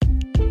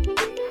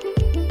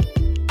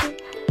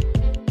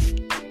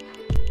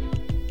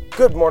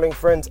Good morning,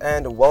 friends,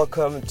 and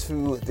welcome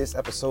to this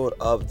episode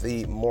of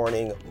the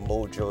Morning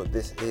Mojo.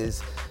 This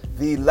is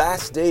the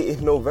last day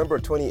in November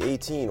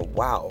 2018.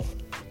 Wow,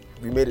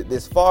 we made it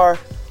this far,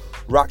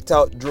 rocked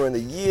out during the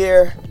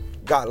year,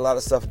 got a lot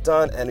of stuff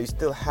done, and we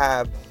still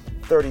have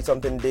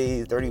 30-something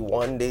days,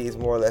 31 days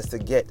more or less to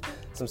get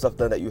some stuff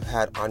done that you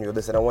had on your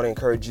list. And I want to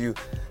encourage you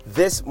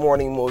this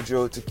Morning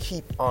Mojo to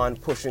keep on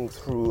pushing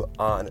through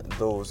on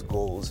those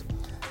goals.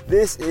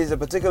 This is a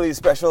particularly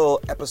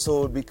special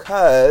episode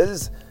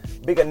because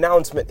big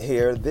announcement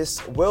here.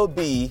 This will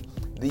be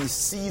the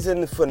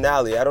season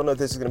finale. I don't know if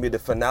this is going to be the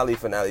finale,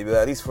 but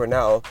at least for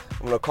now,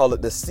 I'm going to call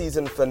it the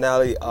season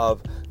finale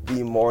of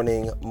the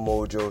Morning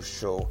Mojo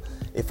Show.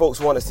 If folks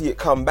want to see it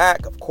come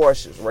back, of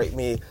course, just write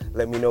me,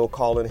 let me know,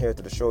 call in here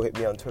to the show, hit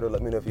me on Twitter,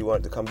 let me know if you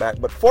want it to come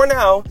back. But for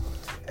now,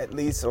 at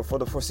least, or for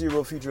the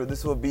foreseeable future,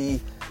 this will be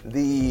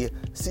the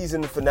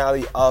season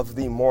finale of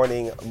the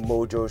Morning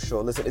Mojo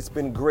Show. Listen, it's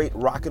been great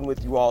rocking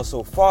with you all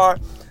so far.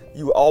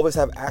 You always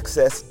have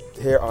access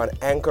here on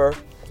Anchor.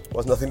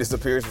 Well, nothing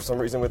disappears for some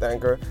reason with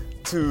Anchor,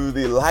 to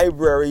the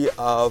library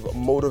of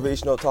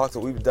motivational talks that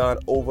we've done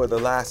over the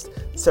last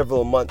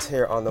several months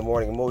here on the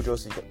Morning Mojo,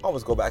 so you can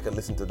always go back and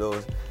listen to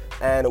those.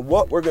 And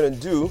what we're going to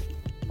do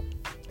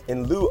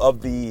in lieu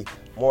of the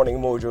Morning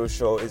Mojo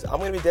Show is I'm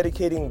going to be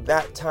dedicating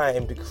that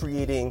time to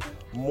creating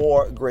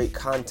more great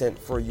content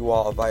for you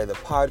all via the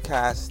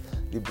podcast,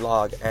 the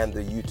blog, and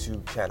the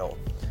YouTube channel.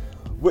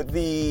 With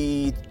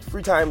the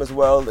free time as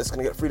well, that's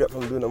going to get freed up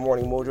from doing the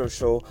Morning Mojo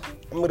Show,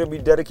 I'm going to be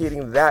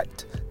dedicating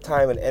that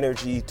time and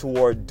energy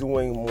toward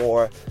doing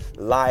more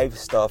live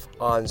stuff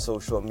on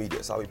social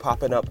media. So I'll be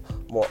popping up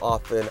more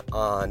often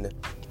on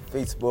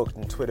Facebook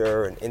and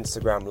Twitter and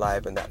Instagram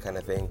Live and that kind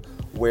of thing,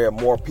 where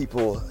more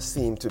people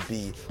seem to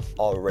be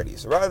already.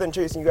 So rather than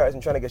chasing you guys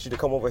and trying to get you to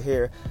come over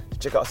here to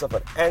check out stuff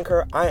on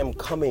Anchor, I am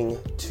coming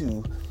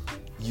to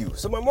you.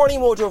 So my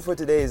Morning Mojo for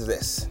today is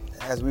this,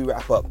 as we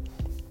wrap up.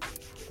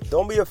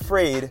 Don't be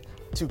afraid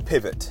to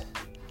pivot.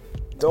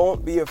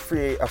 Don't be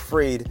afraid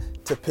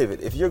to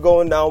pivot. If you're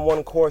going down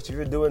one course, if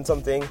you're doing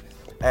something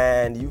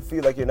and you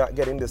feel like you're not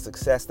getting the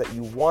success that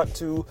you want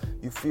to,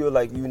 you feel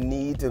like you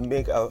need to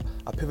make a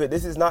pivot.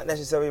 This is not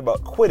necessarily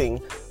about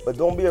quitting, but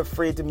don't be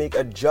afraid to make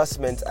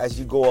adjustments as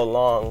you go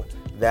along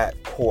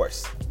that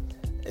course.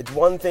 It's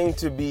one thing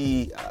to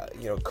be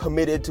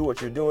committed to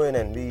what you're doing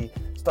and be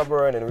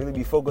stubborn and really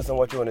be focused on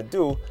what you want to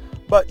do,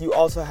 but you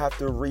also have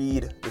to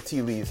read the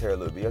tea leaves here a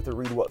little bit. You have to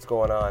read what's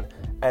going on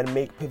and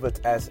make pivots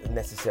as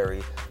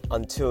necessary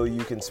until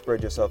you can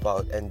spread yourself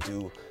out and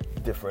do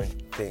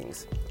different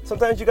things.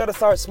 Sometimes you got to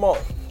start small.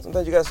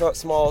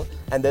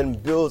 And then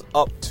build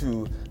up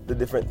to the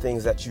different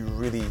things that you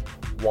really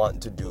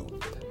want to do.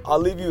 I'll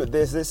leave you with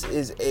this. This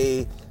is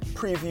a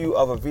preview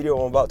of a video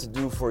I'm about to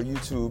do for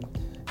YouTube,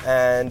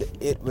 and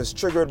it was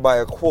triggered by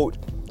a quote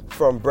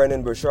from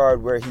Brendon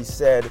Burchard where he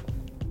said,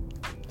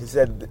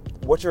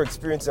 what you're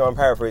experiencing, I'm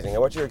paraphrasing,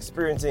 and what you're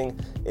experiencing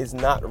is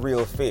not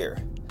real fear.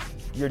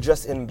 You're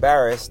just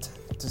embarrassed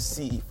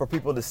for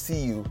people to see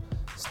you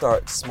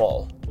start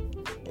small.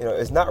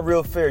 It's not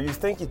real fear. You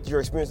think you're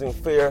experiencing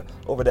fear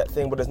over that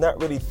thing, but it's not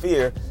really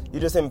fear.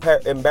 You're just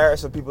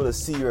embarrassed for people to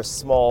see your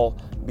small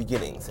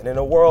beginnings. And in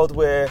a world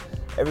where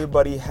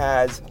everybody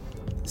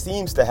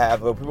seems to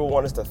have, or people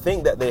want us to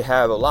think that they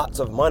have lots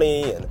of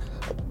money and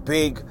a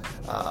big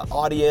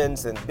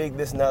audience and big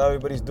this and that,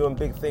 everybody's doing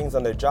big things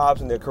on their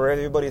jobs and their careers,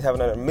 everybody's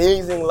having an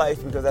amazing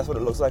life because that's what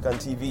it looks like on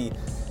TV,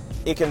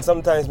 it can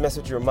sometimes mess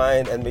with your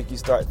mind and make you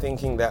start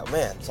thinking that,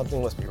 man,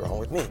 something must be wrong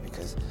with me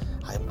because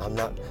I'm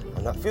not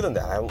feeling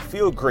that. I don't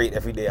feel great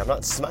every day. I'm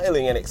not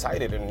smiling and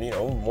excited and,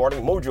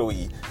 morning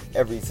mojo-y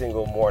every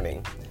single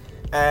morning.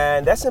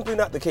 And that's simply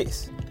not the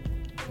case.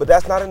 But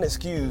that's not an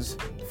excuse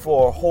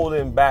for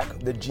holding back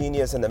the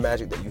genius and the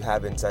magic that you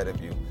have inside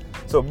of you.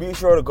 So be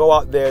sure to go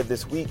out there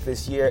this week,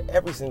 this year,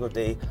 every single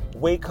day,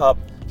 wake up,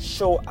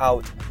 show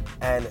out,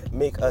 and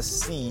make us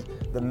see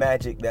the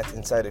magic that's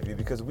inside of you,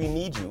 because we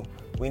need you.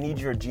 We need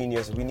your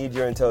genius. We need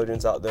your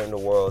intelligence out there in the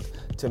world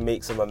to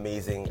make some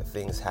amazing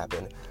things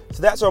happen.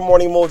 So that's our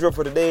Morning Mojo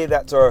for today.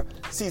 That's our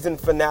season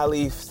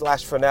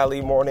finale/finale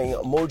Morning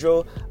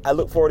Mojo. I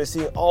look forward to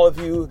seeing all of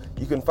you.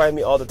 You can find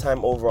me all the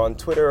time over on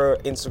Twitter,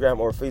 Instagram,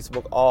 or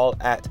Facebook, all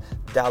at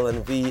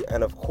DallonV.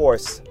 And of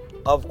course,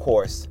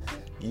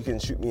 you can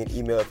shoot me an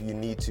email if you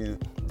need to,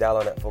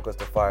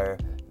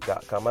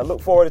 Dallon@FocusToFire.com. I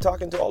look forward to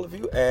talking to all of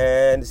you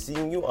and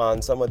seeing you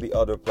on some of the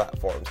other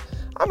platforms.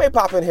 I may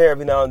pop in here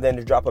every now and then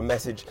to drop a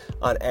message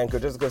on Anchor,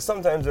 just because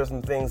sometimes there's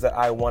some things that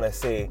I want to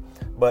say,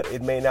 but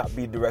it may not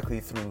be directly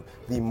through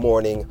the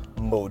Morning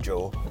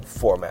Mojo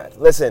format.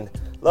 Listen,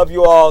 love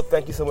you all.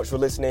 Thank you so much for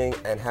listening,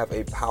 and have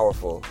a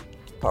powerful,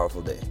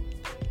 powerful day.